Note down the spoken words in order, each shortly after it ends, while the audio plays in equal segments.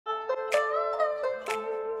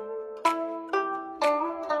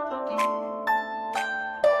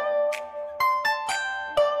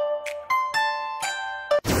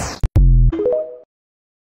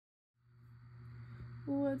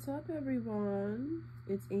up, everyone?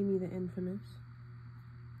 It's Aimee.The.Infamous,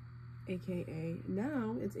 aka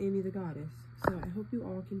now it's Aimee the Goddess. So I hope you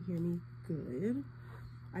all can hear me good.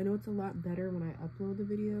 I know it's a lot better when I upload the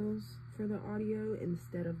videos for the audio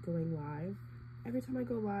instead of going live. Every time I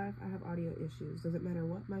go live, I have audio issues. Doesn't matter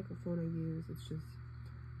what microphone I use, it's just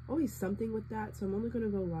always something with that. So I'm only going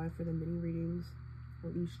to go live for the mini readings,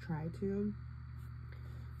 or at least try to.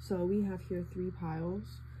 So we have here 3 piles.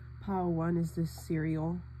 Pile 1 is this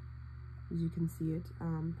cereal, as you can see it.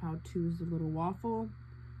 Pile 2 is the little waffle.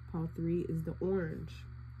 Pile 3 is the orange.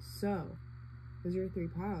 So those are your 3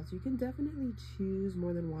 piles. You can definitely choose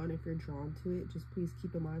more than one if you're drawn to it. Just please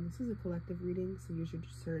keep in mind, this is a collective reading, so use your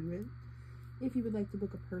discernment. If you would like to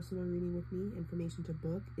book a personal reading with me, information to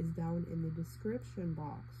book is down in the description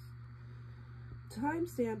box.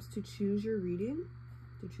 Timestamps to choose your reading,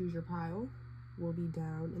 to choose your pile, will be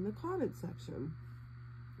down in the comment section.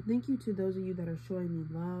 Thank you to those of you that are showing me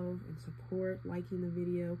love and support, liking the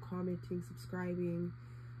video, commenting, subscribing.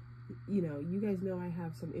 You know, you guys know I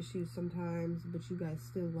have some issues sometimes, but you guys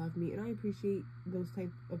still love me, and I appreciate those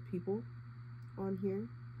type of people on here.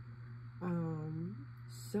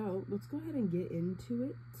 So let's go ahead and get into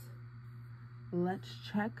it. Let's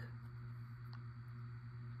check.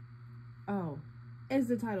 Oh, as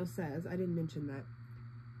the title says, I didn't mention that.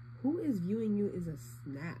 Who is viewing you as a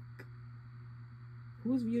snack?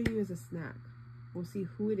 Who's viewing you as a snack? We'll see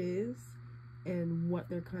who it is and what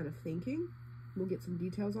they're kind of thinking. We'll get some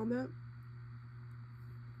details on that.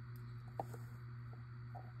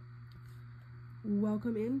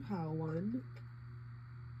 Welcome in, pile 1.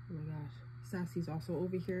 Oh my gosh. Sassy's also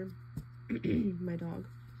over here. My dog.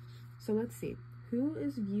 So let's see. Who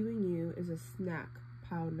is viewing you as a snack?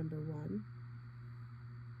 Pile number 1.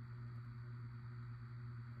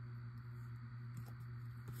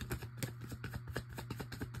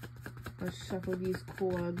 Let's shuffle these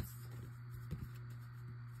cords.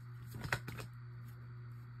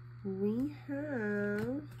 We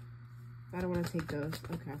have... I don't want to take those.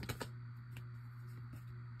 Okay.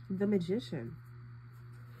 The Magician.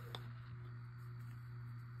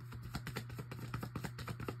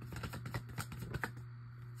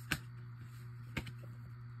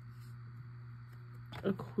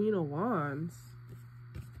 A Queen of Wands.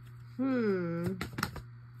 And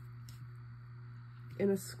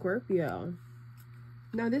a Scorpio.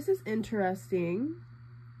 Now this is interesting.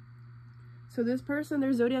 So this person,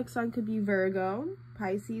 their zodiac sign could be Virgo,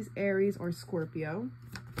 Pisces, Aries, or Scorpio.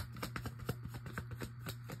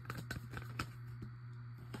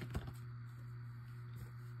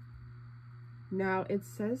 Now it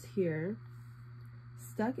says here,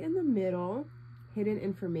 stuck in the middle, hidden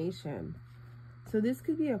information. So this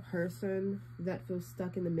could be a person that feels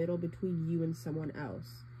stuck in the middle between you and someone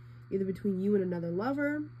else. Either between you and another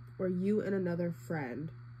lover, or you and another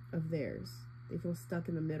friend of theirs. They feel stuck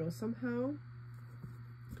in the middle somehow.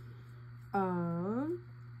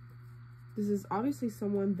 This is obviously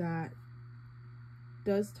someone that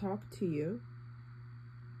does talk to you.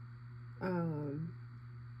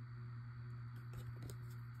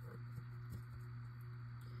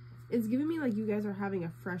 It's giving me like you guys are having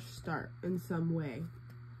a fresh start in some way.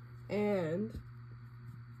 And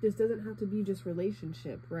this doesn't have to be just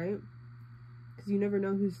relationship, right? Because you never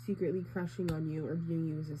know who's secretly crushing on you or viewing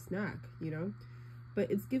you as a snack, you know? But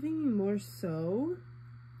it's giving me more so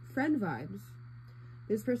friend vibes.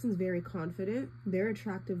 This person's very confident. They're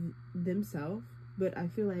attractive themselves, but I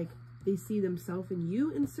feel like they see themselves in you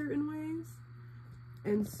in certain ways.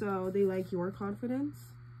 And so they like your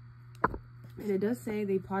confidence. And it does say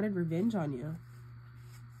they plotted revenge on you.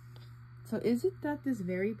 So is it that this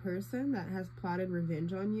very person that has plotted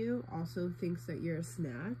revenge on you also thinks that you're a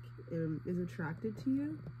snack and is attracted to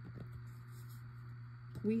you?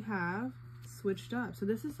 We have switched up. So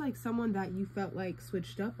this is like someone that you felt like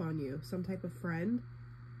switched up on you. Some type of friend.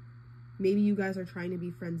 Maybe you guys are trying to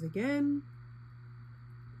be friends again.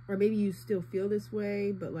 Or maybe you still feel this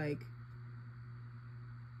way, but like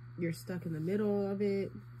you're stuck in the middle of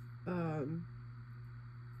it.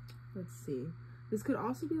 Let's see. This could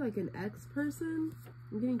also be like an ex-person.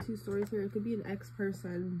 I'm getting 2 stories here. It could be an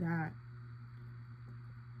ex-person that,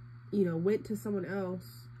 you know, went to someone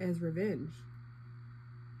else as revenge.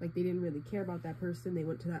 Like they didn't really care about that person. They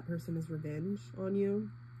went to that person as revenge on you.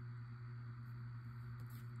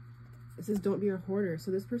 It says don't be a hoarder. So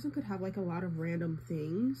this person could have like a lot of random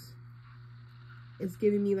things. It's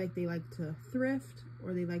giving me like they like to thrift,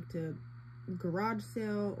 or they like to garage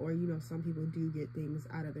sale, or you know, some people do get things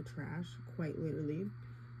out of the trash, quite literally.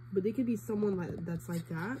 But they could be someone that's like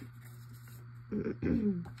that.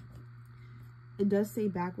 It does say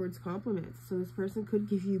backwards compliments, so this person could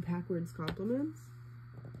give you backwards compliments.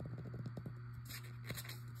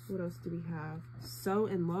 What else do we have? So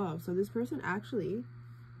in love. So this person actually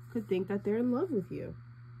could think that they're in love with you.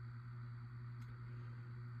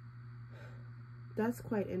 That's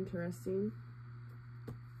quite interesting.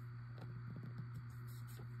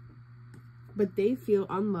 But they feel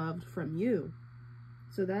unloved from you.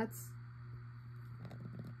 So that's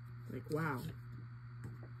like, wow.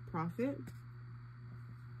 Prophet.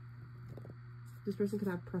 This person could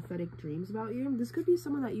have prophetic dreams about you. This could be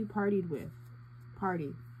someone that you partied with.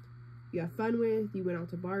 You have fun with, you went out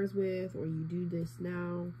to bars with, or you do this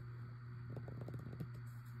now.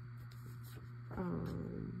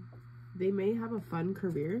 They may have a fun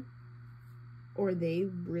career, or they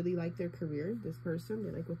really like their career. This person,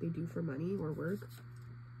 they like what they do for money or work.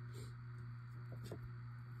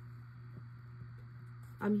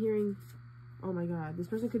 I'm hearing, oh my God, this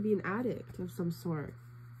person could be an addict of some sort,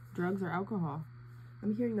 drugs or alcohol.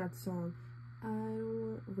 I'm hearing that song. I don't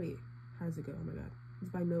want, wait, how does it go? Oh my God,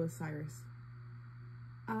 it's by Noah Cyrus.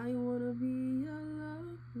 I wanna be your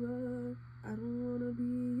lover, I don't wanna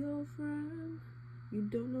be your friend. You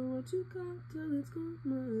don't know what you got till it's gone,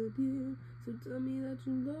 my dear. So tell me that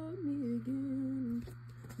you love me again.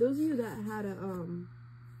 Those of you that had a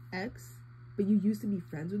ex, but you used to be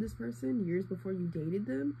friends with this person years before you dated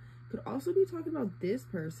them, could also be talking about this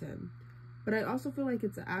person. But I also feel like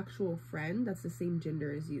it's an actual friend that's the same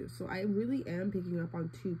gender as you. So I really am picking up on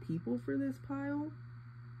two people for this pile.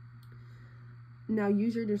 Now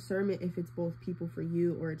use your discernment if it's both people for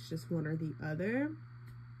you or it's just one or the other.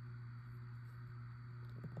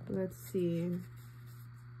 Let's see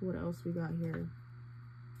what else we got here.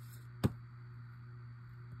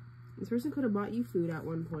 This person could have bought you food at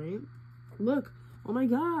one point. Look, oh my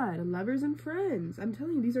God, lovers and friends. I'm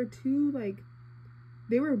telling you, these are two, like,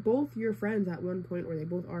 they were both your friends at one point, or they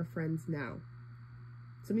both are friends now.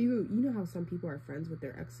 Some of you, you know how some people are friends with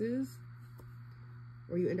their exes,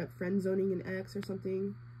 or you end up friend zoning an ex or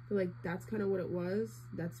something. So like, that's kind of what it was.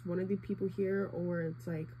 That's one of the people here, or it's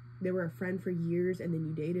like, they were a friend for years and then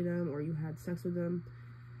you dated them or you had sex with them.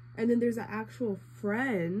 And then there's an actual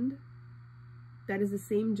friend that is the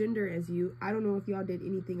same gender as you. I don't know if y'all did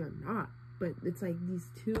anything or not, but it's like these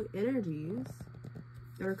two energies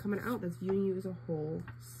that are coming out that's viewing you as a whole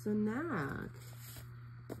snack.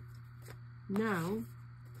 Now,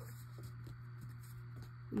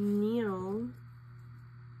 Neil,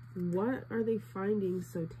 what are they finding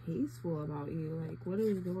so tasteful about you? Like, what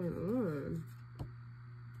is going on?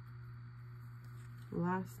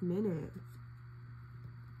 Last minute.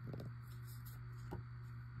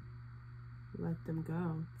 Let them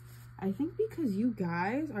go. I think because you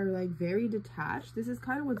guys are like very detached, this is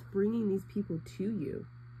kind of what's bringing these people to you.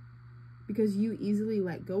 Because you easily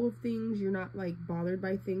let go of things. You're not like bothered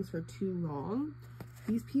by things for too long.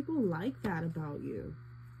 These people like that about you.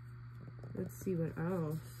 Let's see what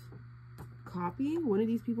else. Copy. One of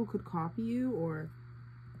these people could copy you, or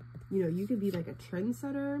you know, you could be like a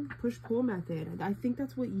trendsetter. Push-pull method. I think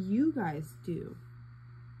that's what you guys do.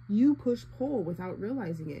 You push-pull without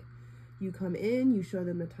realizing it. You come in, you show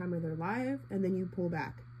them the time of their life, and then you pull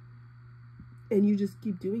back. And you just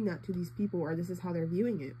keep doing that to these people, or this is how they're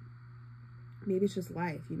viewing it. Maybe it's just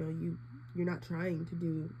life, you know, you're not trying to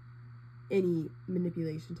do any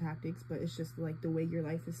manipulation tactics, but it's just like the way your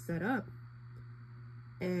life is set up.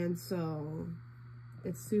 And so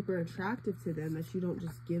it's super attractive to them that you don't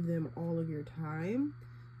just give them all of your time.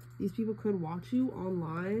 These people could watch you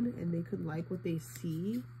online and they could like what they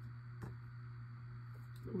see.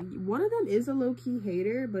 One of them is a low-key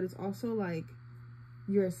hater, but it's also like,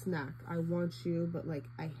 you're a snack. I want you, but like,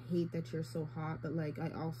 I hate that you're so hot, but like,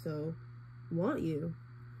 I also want you.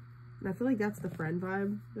 And I feel like that's the friend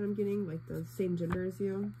vibe that I'm getting, like the same gender as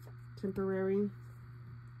you. Temporary.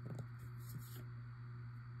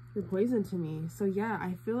 You're poison to me. So yeah,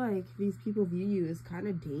 I feel like these people view you as kind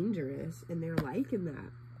of dangerous, and they're liking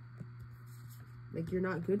that. Like, you're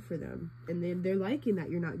not good for them. And they're liking that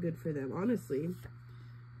you're not good for them, honestly.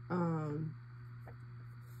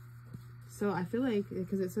 So I feel like,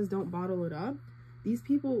 because it says don't bottle it up, these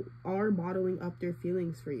people are bottling up their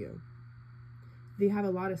feelings for you. They have a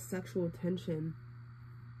lot of sexual tension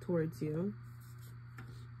towards you.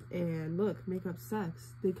 And look, makeup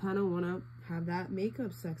sex. They kind of want to have that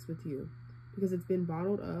makeup sex with you because it's been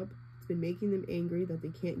bottled up. It's been making them angry that they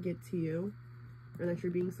can't get to you, or that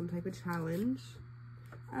you're being some type of challenge.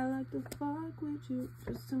 I like to fuck with you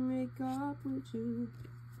just to make up with you,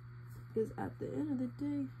 because at the end of the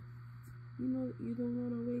day, you know, you don't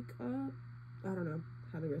want to wake up. I don't know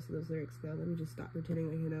how the rest of those lyrics go. Let me just stop pretending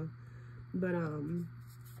like you know. But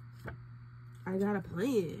I got a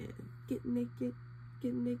plan. Get naked,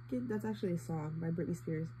 get naked. That's actually a song by Britney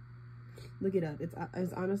Spears. Look it up.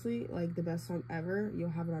 It's honestly like the best song ever. You'll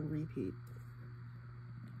have it on repeat.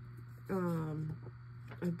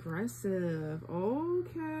 Aggressive.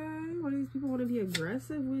 Okay. Why do these people want to be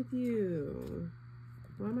aggressive with you?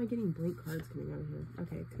 Why am I getting blank cards coming out of here?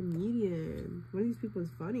 Okay, comedian. One of these people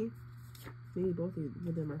is funny. Maybe both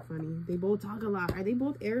of them are funny. They both talk a lot. Are they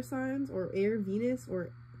both air signs or air Venus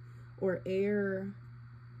or air?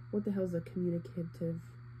 What the hell is a communicative?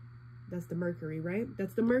 That's the Mercury, right?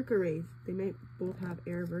 That's the Mercury. They might both have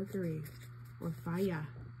air Mercury or fire.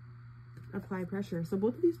 Apply pressure. So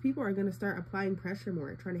both of these people are going to start applying pressure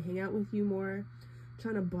more, trying to hang out with you more,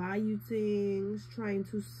 trying to buy you things, trying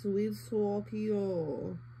to sweet talk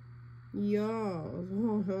you. Yo.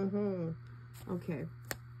 Okay.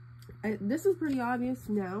 This is pretty obvious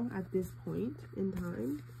now at this point in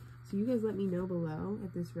time. So you guys let me know below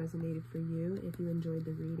if this resonated for you, if you enjoyed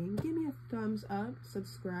the reading. Give me a thumbs up,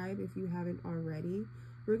 subscribe if you haven't already.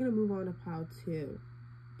 We're going to move on to pile 2.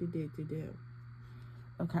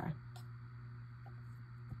 Okay.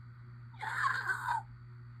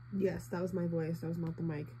 Yes, that was my voice. That was not the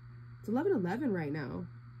mic. It's 11:11 right now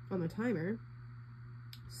on the timer.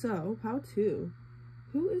 So, pile 2.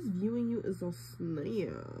 Who is viewing you as a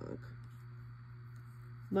snack?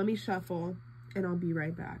 Let me shuffle and I'll be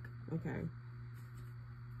right back. Okay.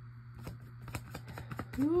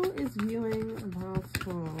 Who is viewing pile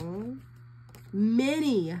 2?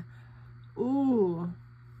 Many. Ooh.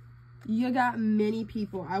 You got many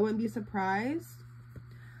people. I wouldn't be surprised.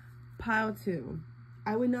 Pile 2.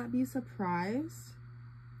 I would not be surprised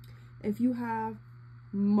if you have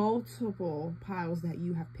multiple piles that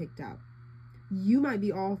you have picked out. You might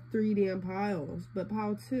be all 3 damn piles, but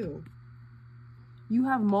pile 2. You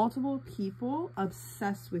have multiple people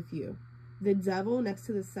obsessed with you. The Devil next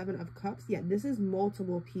to the 7 of Cups. Yeah, this is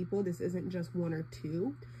multiple people. This isn't just 1 or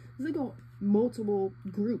 2. It's like multiple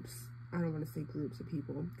groups. I don't want to say groups of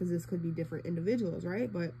people because this could be different individuals,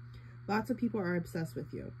 right? But lots of people are obsessed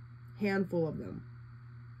with you. Handful of them.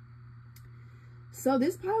 So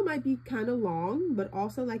this pile might be kind of long, but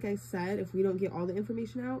also, like I said, if we don't get all the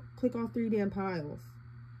information out, click all 3 damn piles.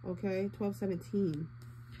 Okay, 12, 17.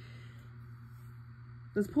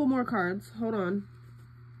 Let's pull more cards. Hold on.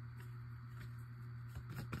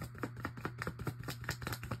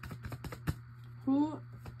 Who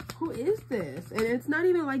is this? And it's not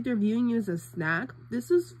even like they're viewing you as a snack.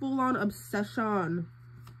 This is full-on obsession.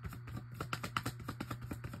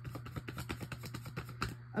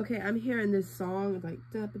 Okay, I'm hearing this song like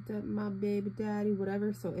my baby daddy,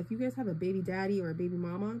 whatever. So if you guys have a baby daddy or a baby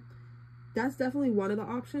mama, that's definitely one of the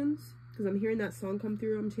options, because I'm hearing that song come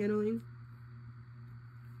through. I'm channeling.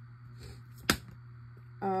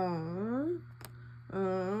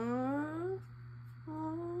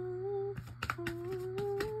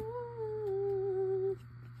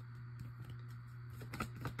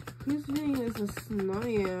 Who's being as a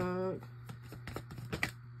snack?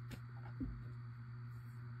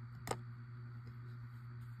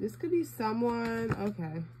 This could be someone,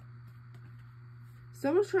 okay.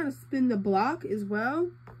 Someone's trying to spin the block as well.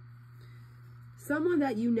 Someone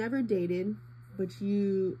that you never dated, but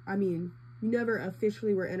you never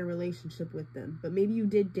officially were in a relationship with them. But maybe you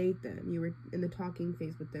did date them. You were in the talking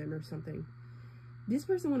phase with them or something. This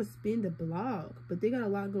person wants to spin the block, but they got a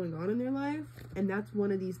lot going on in their life. And that's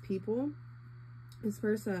one of these people. This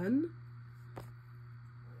person.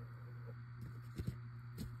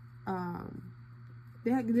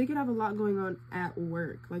 They could have a lot going on at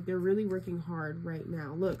work. Like, they're really working hard right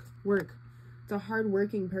now. Look, work. It's a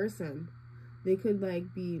hard-working person. They could,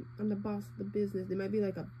 like, be, I'm the boss of the business. They might be,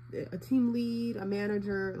 like, a team lead, a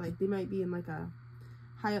manager. Like, they might be in, like, a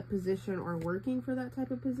high-up position or working for that type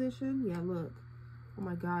of position. Yeah, look. Oh,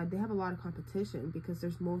 my God. They have a lot of competition because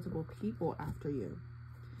there's multiple people after you.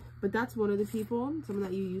 But that's one of the people, someone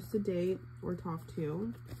that you used to date or talk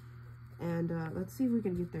to. And let's see if we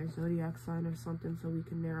can get their zodiac sign or something so we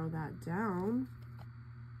can narrow that down.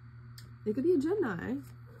 It could be a Gemini.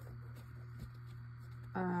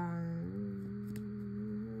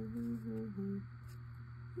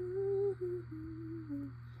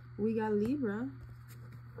 We got Libra.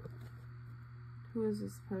 Who is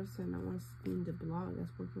this person that wants to spin the block,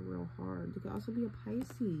 that's working real hard? They could also be a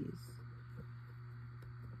Pisces.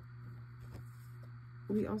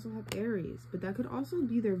 We also have Aries, but that could also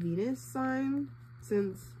be their Venus sign,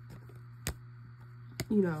 since,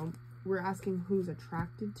 you know, we're asking who's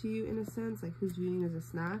attracted to you in a sense, like who's viewing you as a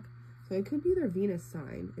snack. So it could be their Venus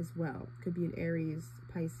sign as well. It could be an Aries,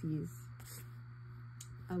 Pisces,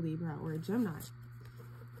 a Libra, or a Gemini.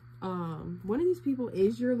 One of these people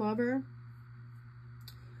is your lover.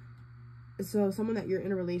 So someone that you're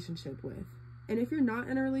in a relationship with. And if you're not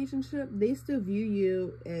in a relationship, they still view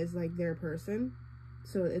you as like their person.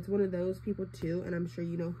 So it's one of those people too, and I'm sure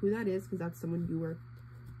you know who that is because that's someone you were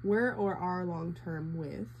or are long-term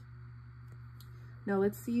with. Now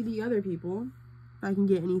let's see the other people, if I can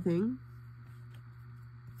get anything.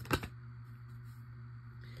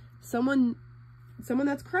 Someone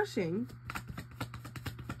that's crushing.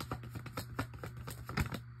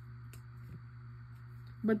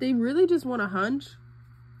 But they really just want a hunch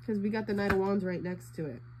because we got the Knight of Wands right next to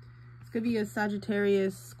it. This could be a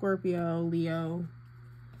Sagittarius, Scorpio, Leo.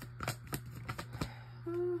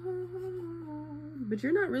 But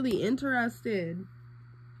you're not really interested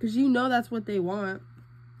because you know that's what they want.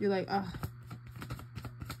 You're like, ugh.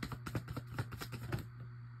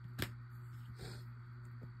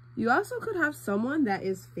 You also could have someone that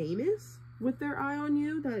is famous with their eye on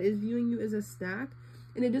you, that is viewing you as a snack.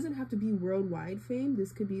 And it doesn't have to be worldwide fame.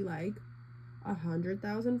 This could be like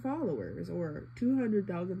 100,000 followers or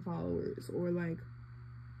 200,000 followers or like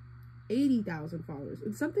 80,000 followers.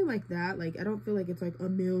 It's something like that. Like, I don't feel like it's like a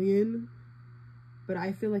million, but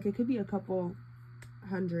I feel like it could be a couple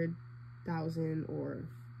 100,000 or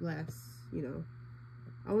less, you know.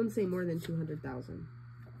 I wouldn't say more than 200,000.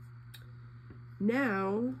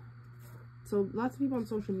 Now, so lots of people on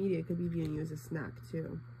social media could be viewing you as a snack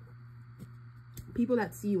too. People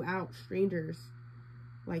that see you out, strangers,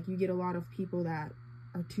 like you get a lot of people that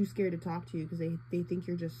are too scared to talk to you because they think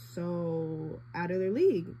you're just so out of their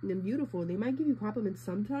league and beautiful. They might give you compliments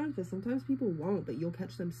sometimes, but sometimes people won't, but you'll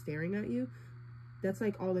catch them staring at you. That's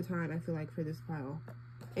like all the time, I feel like, for this pile.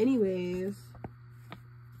 Anyways,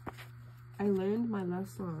 I learned my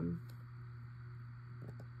lesson.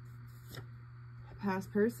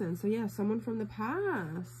 Past person. So yeah, someone from the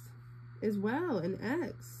past as well, an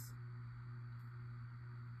ex.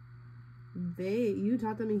 You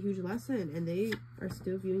taught them a huge lesson and they are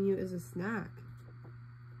still viewing you as a snack.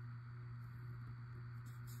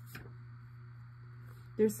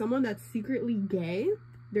 There's someone that's secretly gay.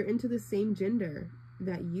 They're into the same gender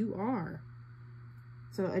that you are.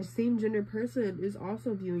 So a same gender person is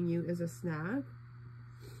also viewing you as a snack.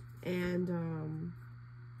 And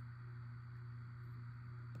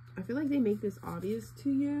I feel like they make this obvious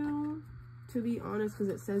to you, to be honest,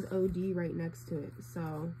 because it says OD right next to it.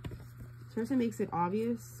 So this person makes it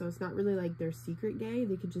obvious, so it's not really like they're secret gay.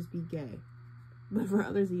 They could just be gay. But for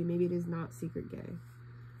others of you, maybe it is not secret gay.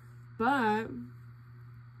 But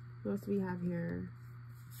what else do we have here?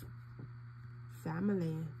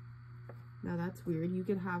 Family. Now that's weird. You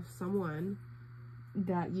could have someone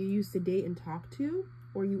that you used to date and talk to,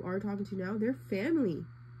 or you are talking to now. Their family,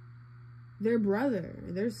 their brother,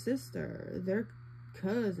 their sister, their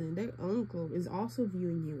cousin, their uncle is also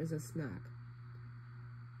viewing you as a snack.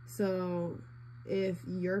 So if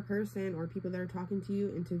your person or people that are talking to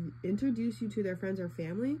you introduce you to their friends or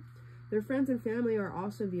family, their friends and family are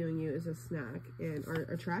also viewing you as a snack and are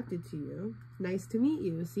attracted to you. Nice to meet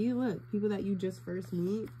you. See, look, people that you just first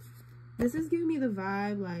meet. This is giving me the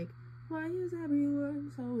vibe like, why is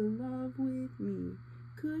everyone so in love with me?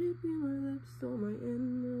 Could it be my lips or my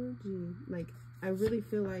energy? Like, I really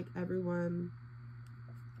feel like everyone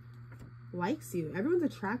likes you. Everyone's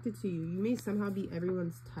attracted to you. You may somehow be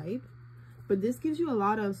everyone's type, but this gives you a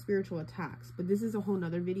lot of spiritual attacks. But this is a whole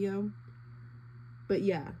nother video. But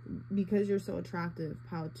yeah, because you're so attractive,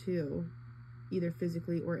 pile 2, either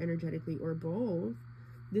physically or energetically or both,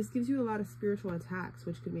 this gives you a lot of spiritual attacks,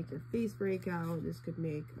 which could make your face break out. This could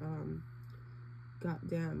make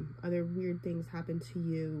goddamn other weird things happen to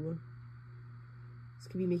you. This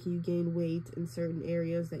could be making you gain weight in certain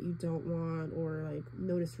areas that you don't want, or like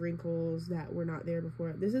notice wrinkles that were not there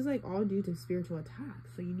before. This is like all due to spiritual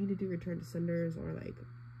attacks. So you need to do return to senders or like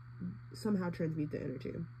somehow transmute the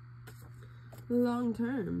energy long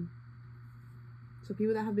term. So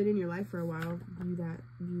people that have been in your life for a while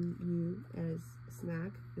view you as a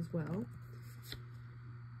snack as well.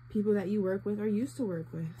 People that you work with or used to work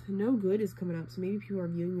with. No good is coming up. So maybe people are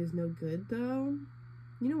viewing you as no good though.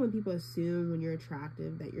 You know when people assume when you're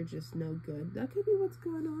attractive that you're just no good? That could be what's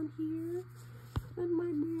going on here. That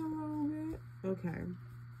might be a little bit. Okay.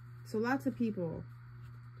 So lots of people.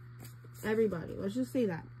 Everybody. Let's just say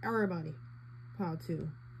that. Everybody. Pile 2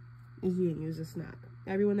 is viewing you as a snack.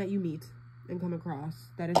 Everyone that you meet and come across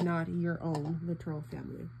that is not your own literal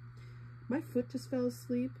family. My foot just fell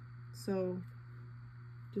asleep. So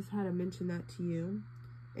just had to mention that to you.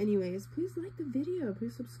 Anyways, please like the video,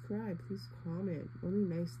 please subscribe, please comment. Only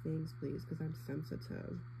nice things, please, because I'm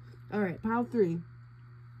sensitive. Alright, pile 3.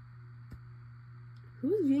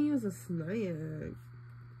 Who's viewing you as a snake?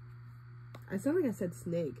 I sound like I said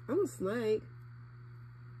snake. I'm a snake.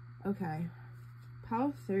 Okay.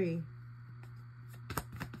 Pile 3.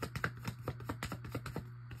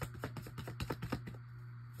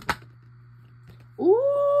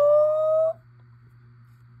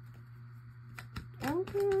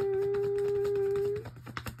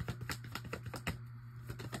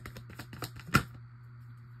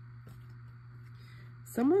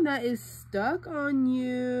 Someone that is stuck on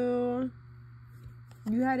you.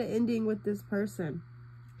 You had an ending with this person.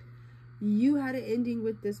 You had an ending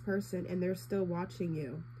with this person and they're still watching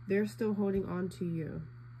you. They're still holding on to you.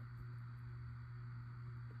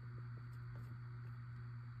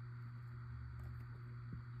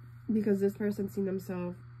 Because this person seen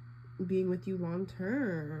themselves being with you long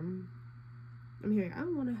term. I'm hearing, I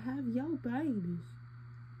want to have your babies.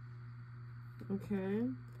 Okay.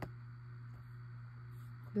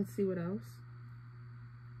 Let's see what else.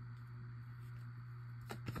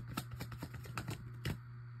 Oh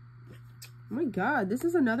my God, this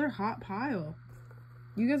is another hot pile.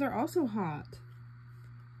 You guys are also hot.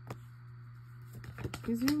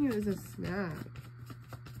 He's using you as a snack.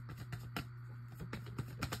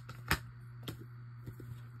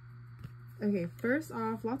 Okay, first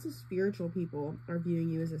off, lots of spiritual people are viewing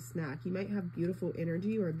you as a snack. You might have beautiful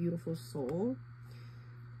energy or a beautiful soul.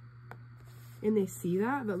 And they see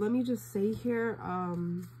that. But let me just say here,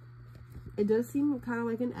 it does seem kind of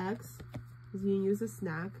like an ex is viewing you as a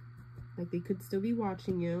snack. Like they could still be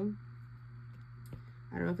watching you.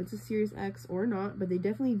 I don't know if it's a serious ex or not, but they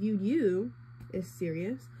definitely viewed you as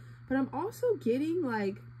serious. But I'm also getting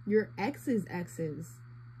like your ex's exes.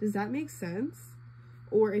 Does that make sense?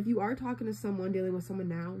 Or if you are talking to someone, dealing with someone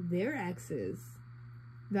now, their exes.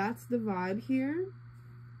 That's the vibe here.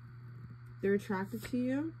 They're attracted to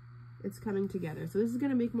you. It's coming together. So this is going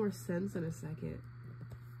to make more sense in a second.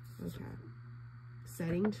 Okay.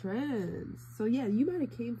 Setting trends. So yeah, you might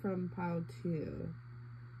have came from pile 2.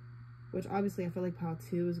 Which obviously I feel like pile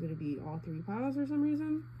 2 is going to be all 3 piles for some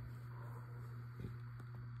reason.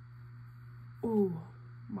 Oh,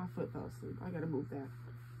 my foot fell asleep. I got to move that.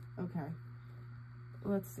 Okay.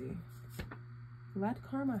 Let's see. Let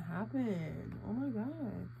karma happen. Oh my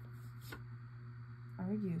God.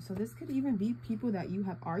 Argue. So this could even be people that you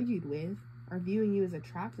have argued with are viewing you as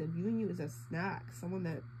attractive, viewing you as a snack, someone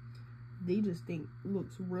that they just think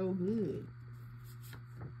looks real good.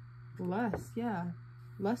 Lust, yeah.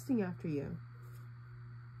 Lusting after you.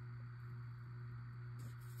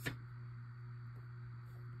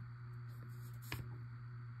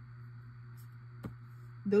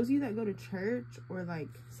 Those of you that go to church or like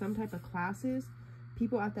some type of classes,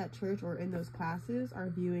 people at that church or in those classes are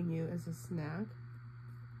viewing you as a snack.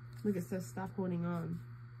 Look, it says stop holding on.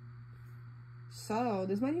 So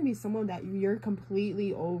this might even be someone that you're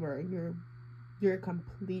completely over. You're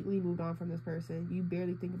completely moved on from this person. You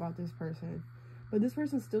barely think about this person. But this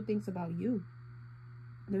person still thinks about you.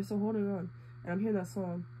 They're still holding on. And I'm hearing that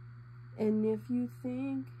song. And if you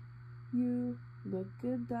think you look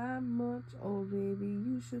good that much, oh baby,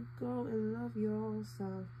 you should go and love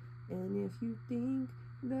yourself. And if you think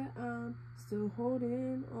that I'm still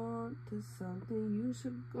holding on to something, you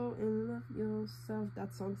should go and love yourself.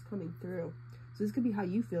 That song's coming through. So this could be how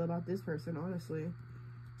you feel about this person, honestly.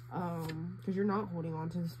 Because you're not holding on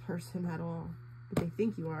to this person at all. But they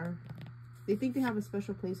think you are. They think they have a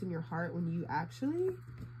special place in your heart when you actually,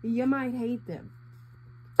 you might hate them.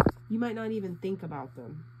 You might not even think about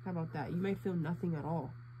them. How about that? You might feel nothing at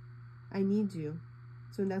all. I need you.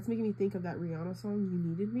 So that's making me think of that Rihanna song, You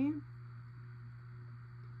Needed Me.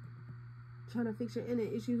 Trying to fix your inner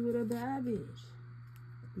issues with a bad bitch.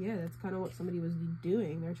 Yeah, that's kind of what somebody was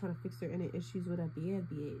doing. They're trying to fix their inner issues with a bad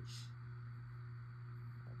bitch.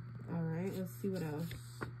 Alright, let's see what else.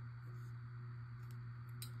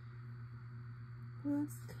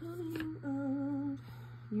 What's coming up?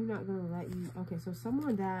 You're not gonna let you. Okay, so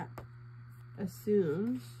someone that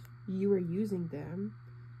assumes you are using them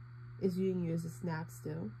is viewing you as a snack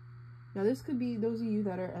still. Now this could be those of you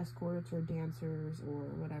that are escorts or dancers or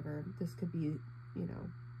whatever. This could be, you know,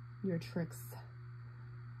 your tricks,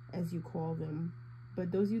 as you call them.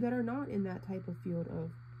 But those of you that are not in that type of field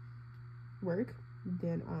of work,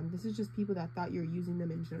 then this is just people that thought you're using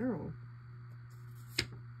them in general.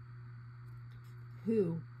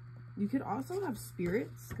 Who? You could also have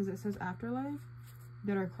spirits, because it says afterlife,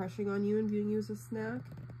 that are crushing on you and viewing you as a snack.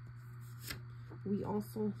 We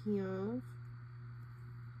also have,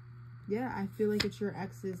 yeah, I feel like it's your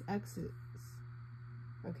ex's exes.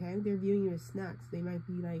 Okay, they're viewing you as snacks. They might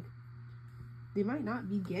be like, they might not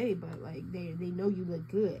be gay, but like they know you look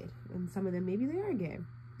good, and some of them maybe they are gay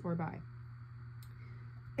or bi.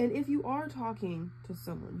 And if you are talking to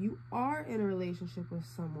someone, you are in a relationship with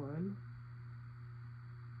someone,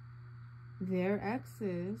 their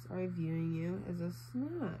exes are viewing you as a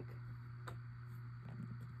snack.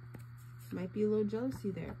 Might be a little jealousy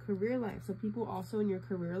there. Career life. So people also in your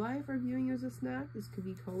career life are viewing you as a snack. This could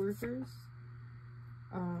be coworkers.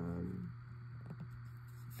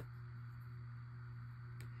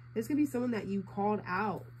 This could be someone that you called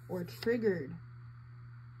out or triggered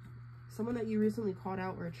someone that you recently called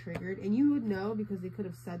out or triggered, and you would know because they could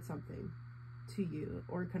have said something to you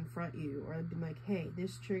or confront you or been like, hey,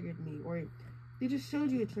 this triggered me, or they just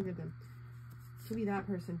showed you it triggered them. Could be that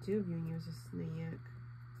person too, viewing you as a snake.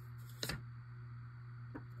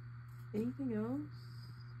 Anything else?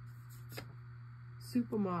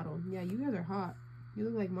 Supermodel. Yeah, you guys are hot. You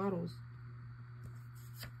look like models.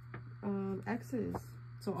 Exes.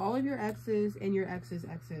 So all of your exes and your exes'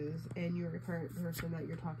 exes and your current person that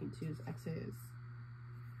you're talking to's exes.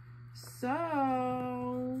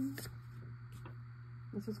 So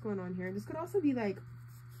that's what's going on here. This could also be like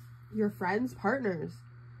your friends' partners.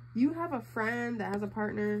 You have a friend that has a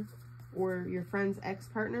partner, or your friend's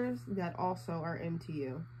ex-partners that also are into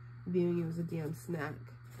you, viewing you as a damn snack.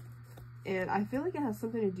 And I feel like it has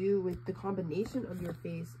something to do with the combination of your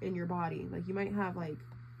face and your body. Like you might have like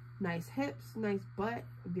nice hips, nice butt,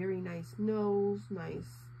 very nice nose,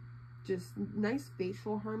 just nice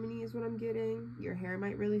facial harmony is what I'm getting. Your hair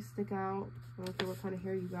might really stick out. I don't care what kind of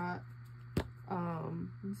hair you got.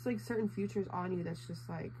 It's like certain features on you that's just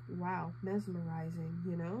like, wow, mesmerizing,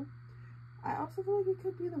 you know? I also feel like it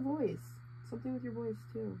could be the voice. Something with your voice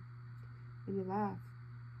too. And your laugh.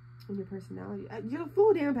 And your personality. You're the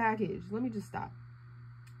full damn package. Let me just stop.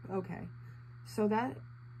 Okay. So that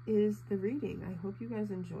is the reading. I hope you guys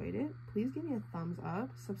enjoyed it. Please give me a thumbs up,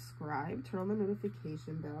 subscribe, turn on the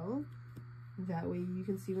notification bell. That way you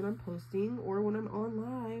can see when I'm posting or when I'm on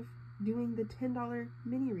live doing the $10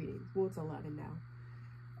 mini readings. Well, it's 11 now.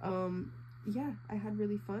 Yeah, I had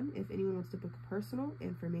really fun. If anyone wants to book a personal,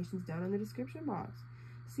 information's down in the description box.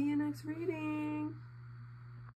 See you next reading.